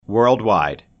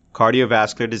Worldwide,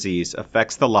 cardiovascular disease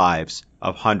affects the lives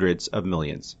of hundreds of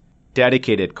millions.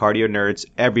 Dedicated cardio nerds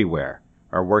everywhere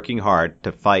are working hard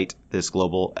to fight this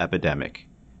global epidemic.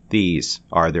 These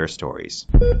are their stories.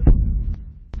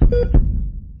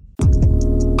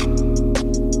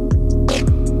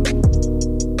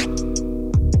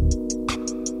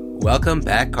 Welcome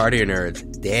back, Cardio Nerds.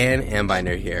 Dan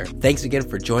Ambiner here. Thanks again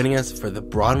for joining us for the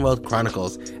Braunwald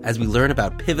Chronicles as we learn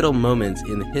about pivotal moments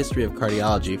in the history of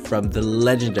cardiology from the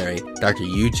legendary Dr.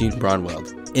 Eugene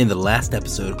Braunwald. In the last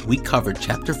episode, we covered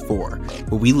Chapter 4,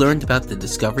 where we learned about the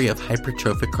discovery of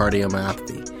hypertrophic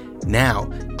cardiomyopathy. Now,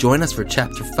 join us for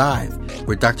Chapter 5,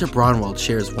 where Dr. Braunwald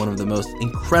shares one of the most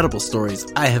incredible stories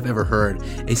I have ever heard,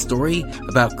 a story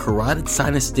about carotid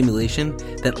sinus stimulation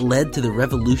that led to the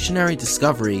revolutionary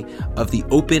discovery of the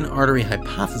open artery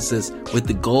hypothesis with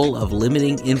the goal of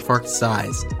limiting infarct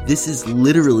size. This is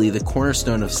literally the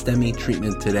cornerstone of STEMI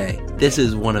treatment today. This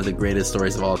is one of the greatest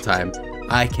stories of all time.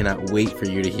 I cannot wait for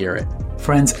you to hear it.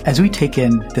 Friends, as we take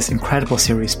in this incredible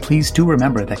series, please do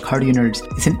remember that Cardio Nerds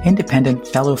is an independent,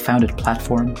 fellow-founded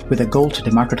platform with a goal to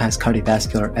democratize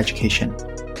cardiovascular education.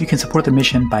 You can support the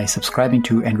mission by subscribing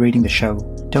to and rating the show,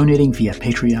 donating via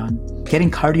Patreon, getting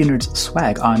Cardio Nerds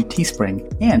swag on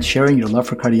Teespring, and sharing your love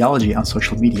for cardiology on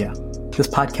social media. This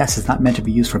podcast is not meant to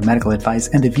be used for medical advice,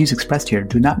 and the views expressed here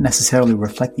do not necessarily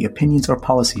reflect the opinions or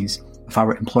policies of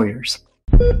our employers.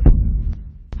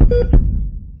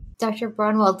 Dr.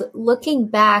 Braunwald, looking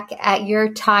back at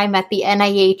your time at the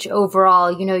NIH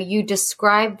overall, you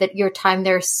described that your time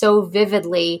there so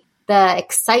vividly. The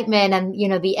excitement and,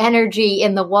 the energy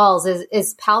in the walls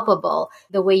is palpable,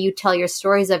 the way you tell your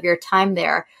stories of your time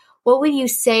there. What would you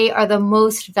say are the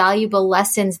most valuable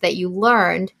lessons that you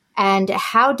learned, and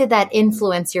how did that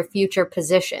influence your future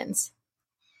positions?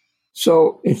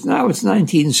 So it's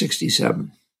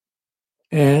 1967,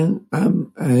 and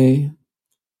I'm a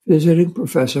visiting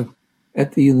professor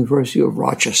at the University of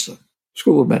Rochester,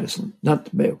 School of Medicine, not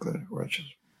the Mayo Clinic,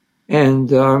 Rochester.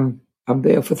 And I'm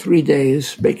there for 3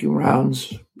 days, making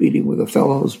rounds, meeting with the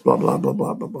fellows, blah, blah, blah,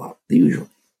 blah, blah, blah, the usual.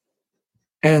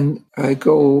 And I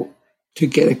go to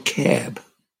get a cab.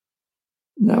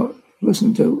 Now,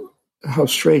 listen to how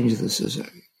strange this is.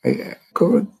 I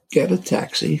go to get a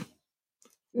taxi.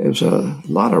 There's a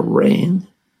lot of rain.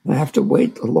 I have to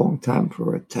wait a long time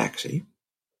for a taxi.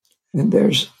 And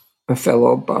there's a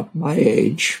fellow about my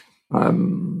age.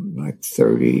 I'm like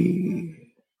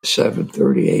 37,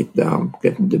 38 now. I'm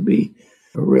getting to be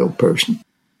a real person.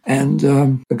 And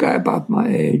a guy about my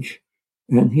age.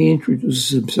 And he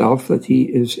introduces himself that he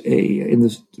is in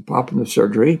the Department of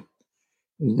Surgery.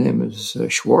 His name is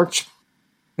Schwartz.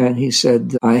 And he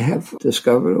said, I have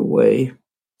discovered a way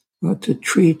to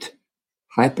treat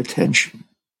hypertension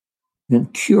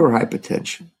and cure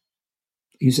hypertension.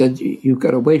 He said, you've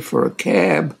got to wait for a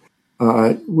cab.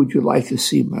 Would you like to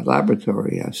see my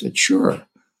laboratory? I said, sure.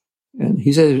 And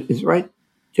he said, it's right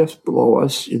just below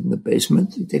us in the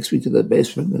basement. He takes me to the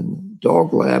basement and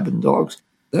dog lab, and dogs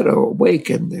that are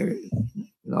awake, and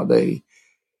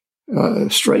a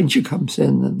stranger comes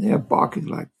in and they're barking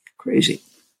like crazy.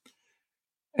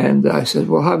 And I said,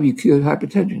 well, how have you cured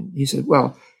hypertension? He said,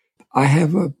 well, I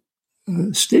have a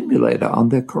stimulator on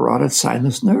the carotid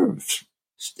sinus nerves.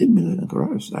 Stimulating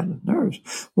carotid sinus nerves.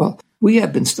 Well, we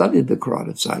have been studying the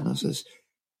carotid sinuses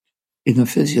in a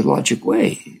physiologic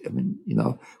way. I mean,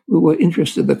 we were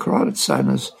interested in the carotid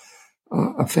sinus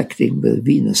affecting the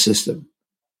venous system.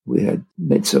 We had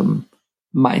made some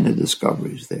minor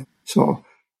discoveries there. So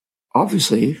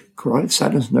obviously, carotid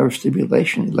sinus nerve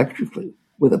stimulation electrically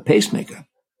with a pacemaker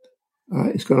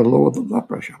is going to lower the blood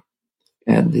pressure.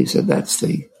 And he said, that's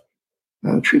the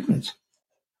treatment.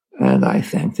 And I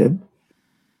thanked him.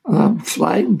 I'm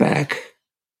flying back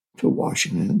to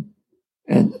Washington,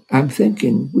 and I'm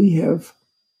thinking we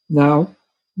know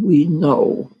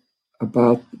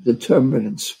about the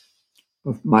determinants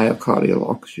of myocardial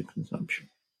oxygen consumption.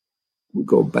 We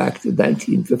go back to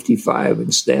 1955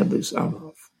 and Stanley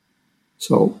Sarnoff.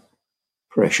 So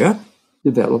pressure,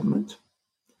 development,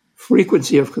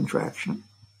 frequency of contraction,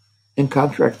 and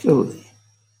contractility.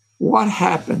 What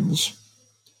happens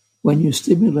when you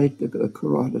stimulate the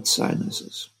carotid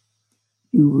sinuses?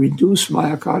 You reduce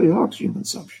myocardial oxygen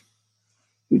consumption.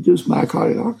 Reduce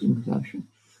myocardial oxygen consumption,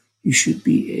 you should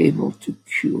be able to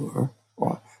cure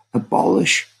or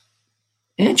abolish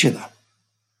angina.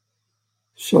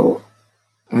 So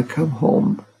I come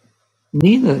home.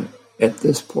 Nina, at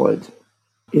this point,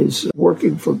 is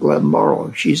working for Glenn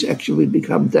Morrow. She's actually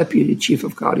become deputy chief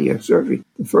of cardiac surgery,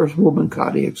 the first woman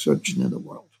cardiac surgeon in the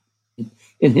world,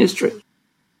 in history.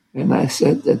 And I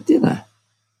said at dinner,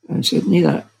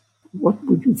 Nina, what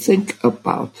would you think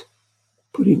about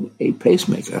putting a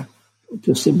pacemaker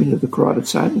to stimulate the carotid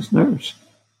sinus nerves?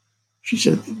 She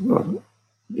said, well,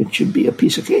 it should be a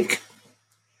piece of cake.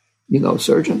 You know,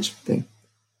 surgeons,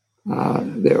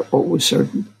 they're always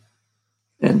certain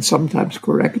and sometimes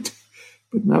correct,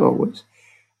 but not always.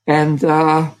 And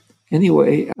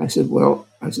anyway, I said,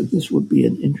 this would be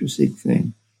an interesting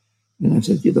thing. And I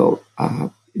said,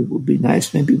 it would be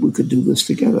nice. Maybe we could do this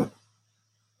together.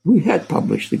 We had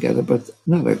published together, but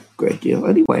not a great deal.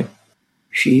 Anyway,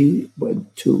 she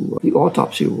went to the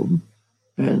autopsy room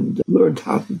and learned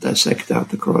how to dissect out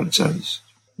the carotid sinus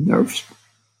nerves.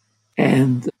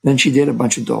 And then she did a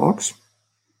bunch of dogs,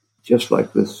 just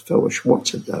like this fellow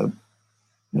Schwartz had done.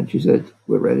 And she said,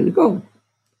 we're ready to go.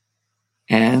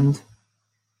 And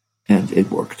it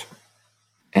worked.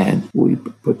 And we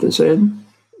put this in.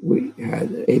 We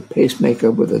had a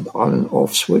pacemaker with an on and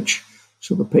off switch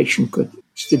so the patient could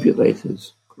stimulate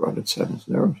his carotid sinus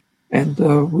nerves. And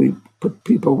we put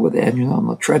people with angina on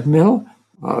the treadmill.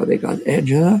 They got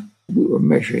angina. We were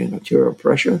measuring arterial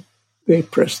pressure. They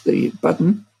pressed the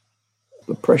button.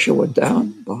 The pressure went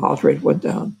down. The heart rate went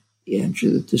down. The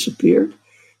angina disappeared.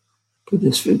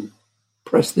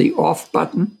 Pressed the off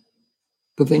button.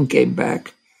 The thing came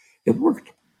back. It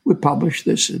worked. We published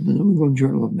this in the New England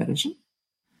Journal of Medicine.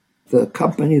 The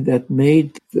company that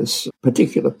made this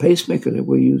particular pacemaker that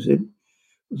we're using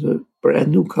was a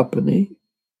brand new company.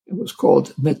 It was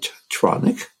called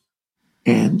Medtronic.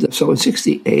 And so in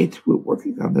 1968, we're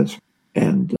working on this.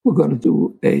 And we're going to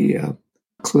do a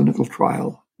clinical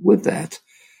trial with that.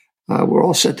 We're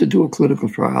all set to do a clinical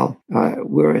trial.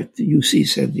 We're at the UC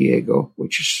San Diego,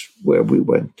 which is where we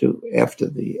went to after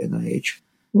the NIH,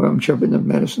 where I'm chairman of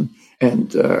medicine. And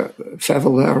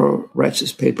Favillaro writes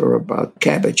his paper about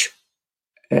cabbage.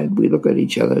 And we look at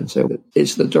each other and say,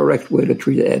 it's the direct way to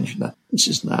treat angina. This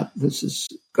is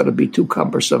going to be too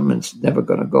cumbersome and it's never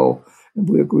going to go. And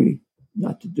we agree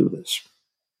not to do this.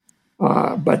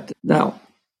 But now,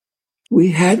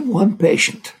 we had one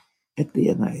patient at the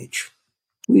NIH.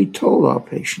 We told our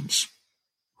patients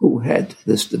who had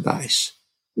this device,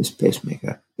 this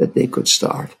pacemaker, that they could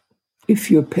start.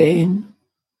 If your pain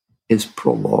is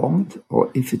prolonged or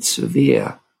if it's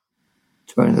severe,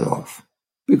 turn it off.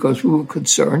 Because we were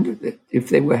concerned that if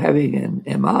they were having an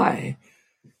MI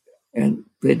and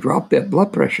they dropped their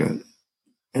blood pressure,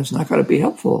 it's not going to be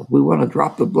helpful. We want to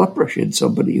drop the blood pressure in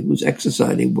somebody who's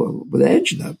exercising with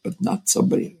angina, but not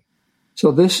somebody.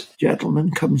 So this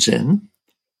gentleman comes in.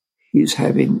 He's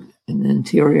having an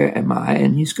anterior MI,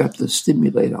 and he's got the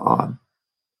stimulator on.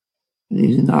 And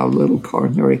he's in our little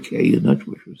coronary care unit,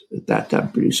 which was at that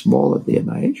time pretty small at the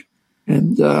NIH.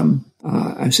 And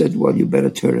I said, well, you better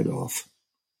turn it off.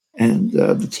 And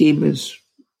the team is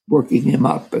working him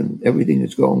up, and everything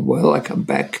is going well. I come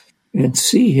back and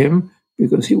see him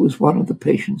because he was one of the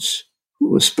patients who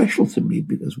was special to me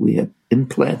because we had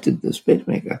implanted this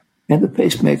pacemaker. And the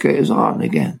pacemaker is on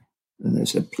again. And I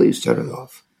said, please turn it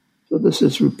off. So this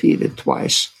is repeated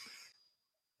twice.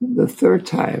 And the third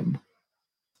time,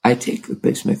 I take the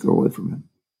pacemaker away from him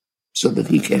so that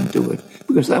he can't do it.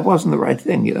 Because that wasn't the right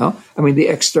thing, I mean, the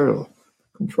external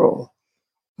control.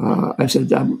 I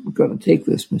said, I'm going to take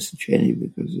this, Mr. Cheney,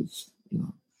 because it's,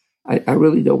 I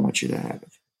really don't want you to have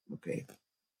it. Okay.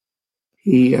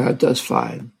 He does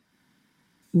fine.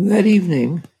 That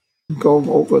evening, going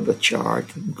over the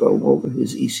chart and going over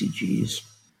his ECGs,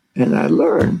 and I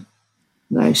learn,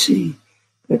 and I see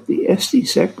that the ST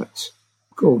segments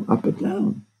go up and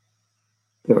down.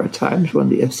 There are times when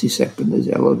the ST segment is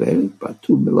elevated by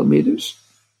 2 millimeters,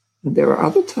 and there are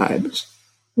other times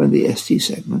when the ST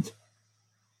segment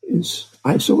is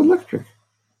isoelectric.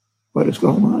 What is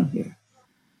going on here?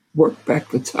 Work back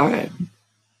the time.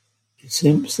 It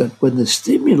seems that when the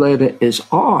stimulator is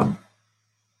on,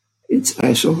 it's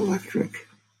isoelectric.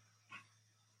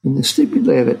 When the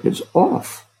stimulator is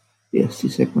off, the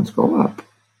ST segments go up.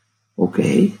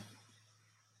 Okay.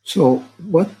 So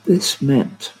what this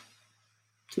meant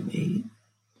to me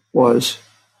was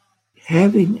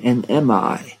having an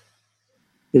MI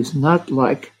is not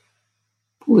like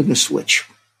pulling a switch.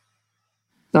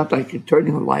 Not like you're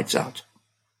turning the lights out.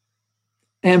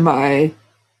 MI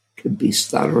can be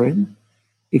stuttering.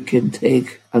 It can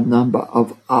take a number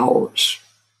of hours.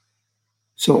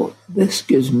 So this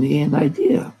gives me an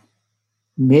idea.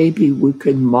 Maybe we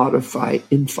can modify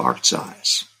infarct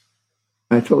size.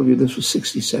 I told you this was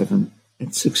 1967. At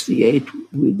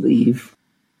 1968, we leave.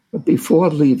 But before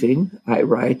leaving, I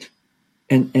write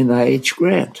an NIH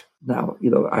grant. Now,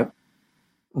 I'm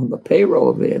on the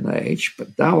payroll of the NIH,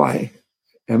 but now I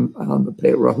am on the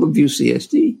payroll of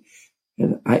UCSD,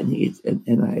 and I need an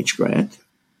NIH grant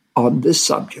on this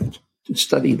subject. to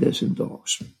study this in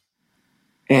dogs.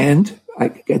 And I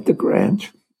get the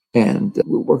grant, and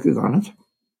we're working on it.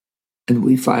 And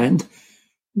we find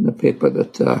in the paper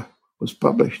that was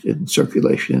published in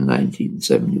Circulation in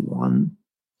 1971,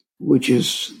 which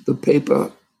is the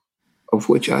paper of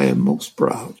which I am most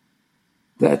proud,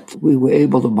 that we were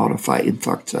able to modify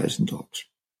infarct size in dogs.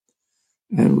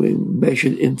 And we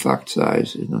measured infarct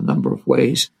size in a number of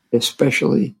ways,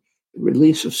 especially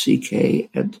release of CK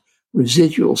and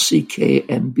residual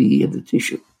CK-MB in the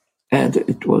tissue. And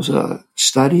it was a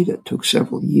study that took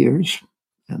several years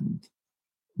and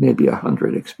maybe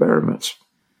 100 experiments.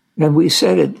 And we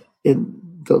said it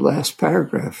in the last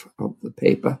paragraph of the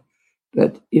paper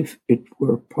that if it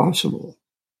were possible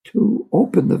to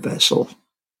open the vessel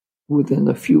within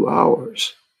a few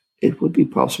hours, it would be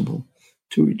possible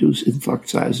to reduce infarct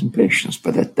size in patients.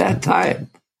 But at that time,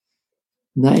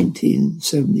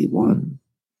 1971,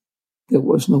 there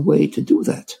was no way to do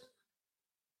that.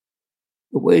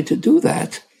 The way to do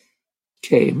that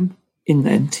came in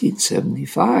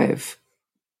 1975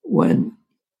 when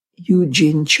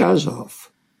Eugene Chazov,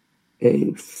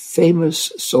 a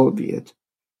famous Soviet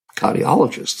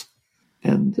cardiologist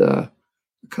and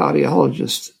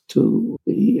cardiologist to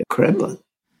the Kremlin,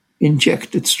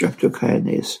 injected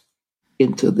streptokinase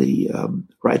into the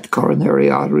right coronary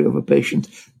artery of a patient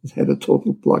that had a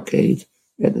total blockade,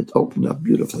 and it opened up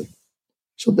beautifully.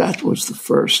 So that was the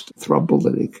first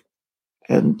thrombolytic.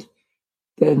 And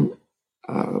then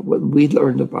when we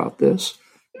learned about this,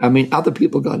 I mean, other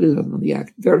people got in on the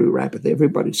act very rapidly.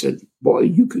 Everybody said, boy,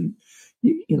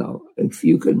 if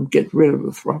you can get rid of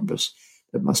the thrombus,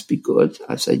 that must be good.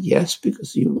 I said, yes,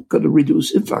 because you're going to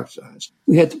reduce infarct size.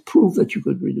 We had to prove that you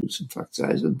could reduce infarct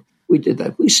size, and we did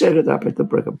that. We set it up at the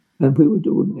Brigham, and we were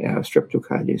doing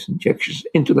streptokinase injections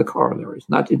into the coronaries,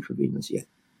 not intravenous yet.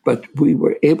 But we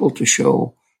were able to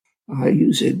show,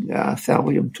 using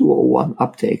thallium-201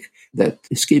 uptake, that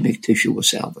ischemic tissue was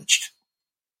salvaged.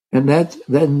 And that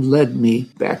then led me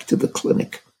back to the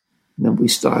clinic. And then we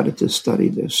started to study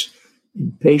this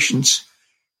in patients,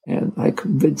 and I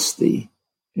convinced the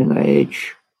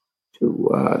NIH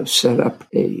to set up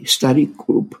a study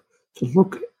group to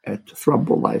look at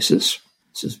thrombolysis.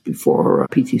 This is before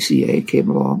PTCA came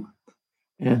along.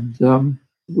 And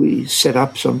we set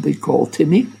up something called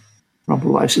TIMI,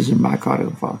 thrombolysis and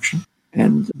myocardial infarction.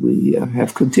 And we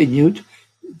have continued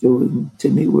doing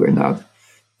TIMI. We're now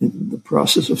in the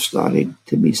process of starting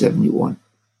TIMI 71.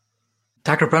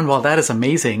 Dr. Brunwald, that is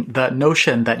amazing. The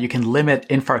notion that you can limit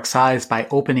infarct size by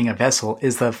opening a vessel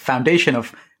is the foundation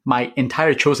of my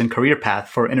entire chosen career path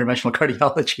for interventional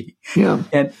cardiology. Yeah.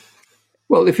 And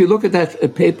well, if you look at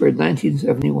that paper in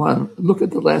 1971, look at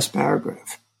the last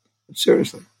paragraph.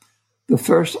 Seriously. The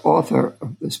first author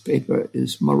of this paper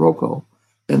is Morocco.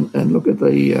 And look at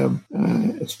the,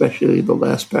 especially the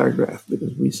last paragraph,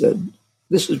 because we said,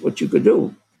 this is what you could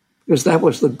do. Because that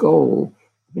was the goal.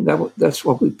 I mean, that's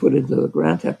what we put into the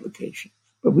grant application.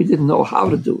 But we didn't know how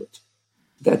to do it.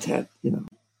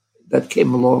 That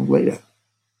came along later.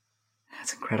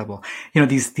 That's incredible.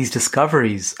 These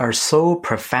discoveries are so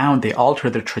profound. They alter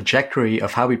the trajectory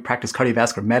of how we practice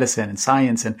cardiovascular medicine and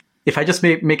science. And if I just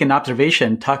make an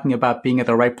observation talking about being at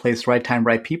the right place, right time,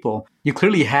 right people, you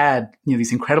clearly had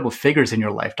these incredible figures in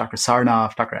your life, Dr.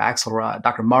 Sarnoff, Dr. Axelrod,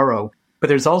 Dr. Morrow. But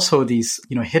there's also these,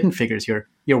 hidden figures.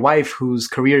 Your wife, whose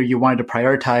career you wanted to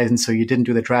prioritize, and so you didn't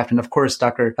do the draft. And of course,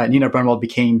 Dr. Nina Brunwald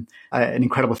became an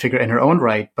incredible figure in her own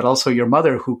right. But also your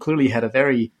mother, who clearly had a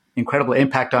very incredible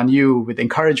impact on you with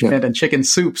encouragement and chicken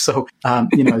soup. So,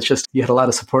 it's just you had a lot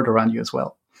of support around you as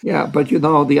well. Yeah, but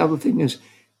the other thing is,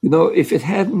 if it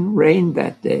hadn't rained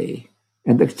that day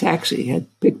and the taxi had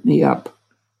picked me up,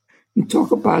 you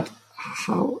talk about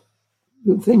how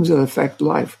the things that affect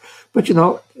life. But,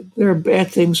 there are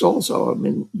bad things also. I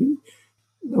mean,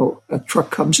 a truck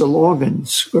comes along and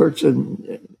skirts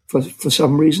and for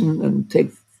some reason and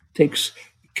takes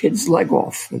a kid's leg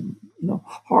off. And,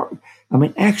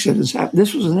 accidents happen.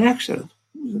 This was an accident.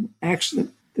 It was an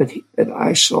accident that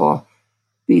I saw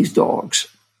these dogs,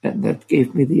 and that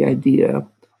gave me the idea.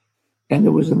 And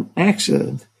it was an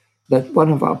accident that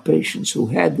one of our patients who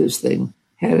had this thing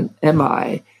had an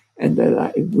MI, and that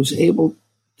I was able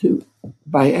to,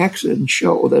 by accident,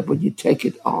 show that when you take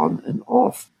it on and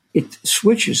off, it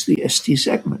switches the ST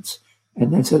segments.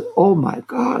 And I said, oh my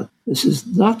God, this is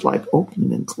not like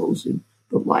opening and closing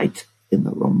the light in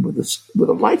the room with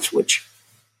a light switch.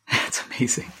 That's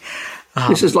amazing.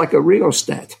 This is like a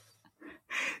rheostat.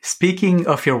 Speaking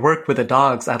of your work with the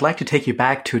dogs, I'd like to take you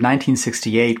back to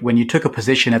 1968 when you took a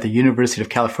position at the University of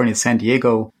California, San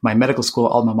Diego, my medical school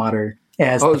alma mater,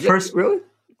 as the first. Really?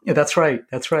 Yeah, that's right.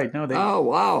 That's right. No, oh,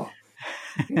 wow.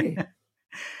 Okay.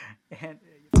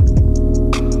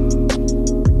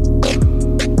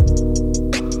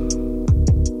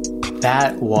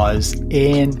 That was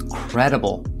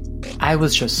incredible. I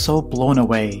was just so blown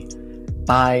away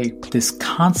by this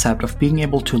concept of being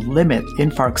able to limit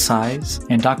infarct size,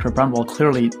 and Dr. Braunwald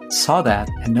clearly saw that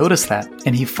and noticed that,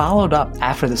 and he followed up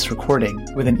after this recording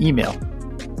with an email.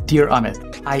 Dear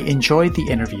Amit, I enjoyed the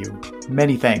interview.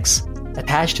 Many thanks.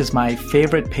 Attached is my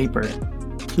favorite paper.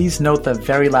 Please note the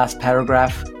very last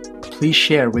paragraph. Please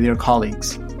share with your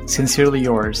colleagues. Sincerely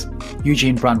yours,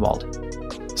 Eugene Braunwald.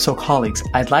 So colleagues,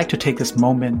 I'd like to take this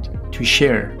moment to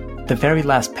share the very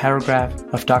last paragraph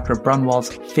of Dr.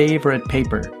 Braunwald's favorite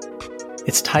paper.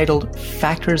 It's titled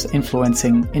Factors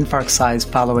Influencing Infarct Size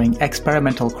Following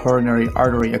Experimental Coronary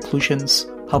Artery Occlusions,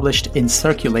 published in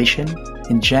Circulation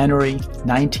in January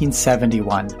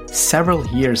 1971, several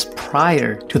years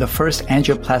prior to the first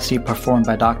angioplasty performed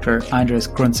by Dr. Andres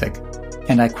Grunzig.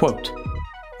 And I quote,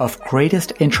 "Of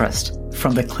greatest interest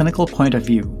from the clinical point of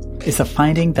view is the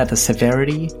finding that the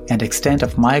severity and extent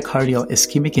of myocardial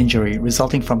ischemic injury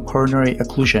resulting from coronary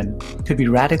occlusion could be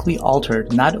radically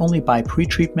altered not only by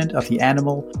pretreatment of the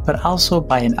animal, but also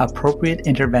by an appropriate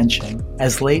intervention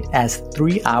as late as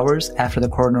 3 hours after the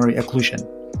coronary occlusion.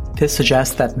 This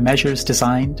suggests that measures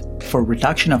designed for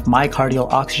reduction of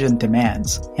myocardial oxygen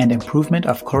demands and improvement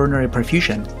of coronary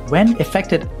perfusion, when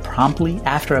effected promptly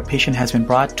after a patient has been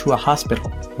brought to a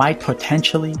hospital, might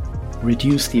potentially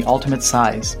reduce the ultimate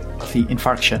size of the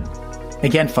infarction."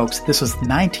 Again, folks, this was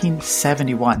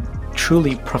 1971.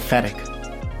 Truly prophetic.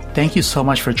 Thank you so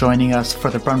much for joining us for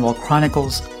the Braunwald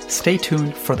Chronicles. Stay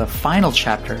tuned for the final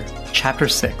chapter, Chapter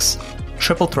 6,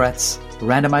 Triple Threats,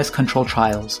 Randomized Control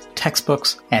Trials,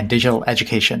 Textbooks, and Digital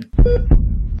Education.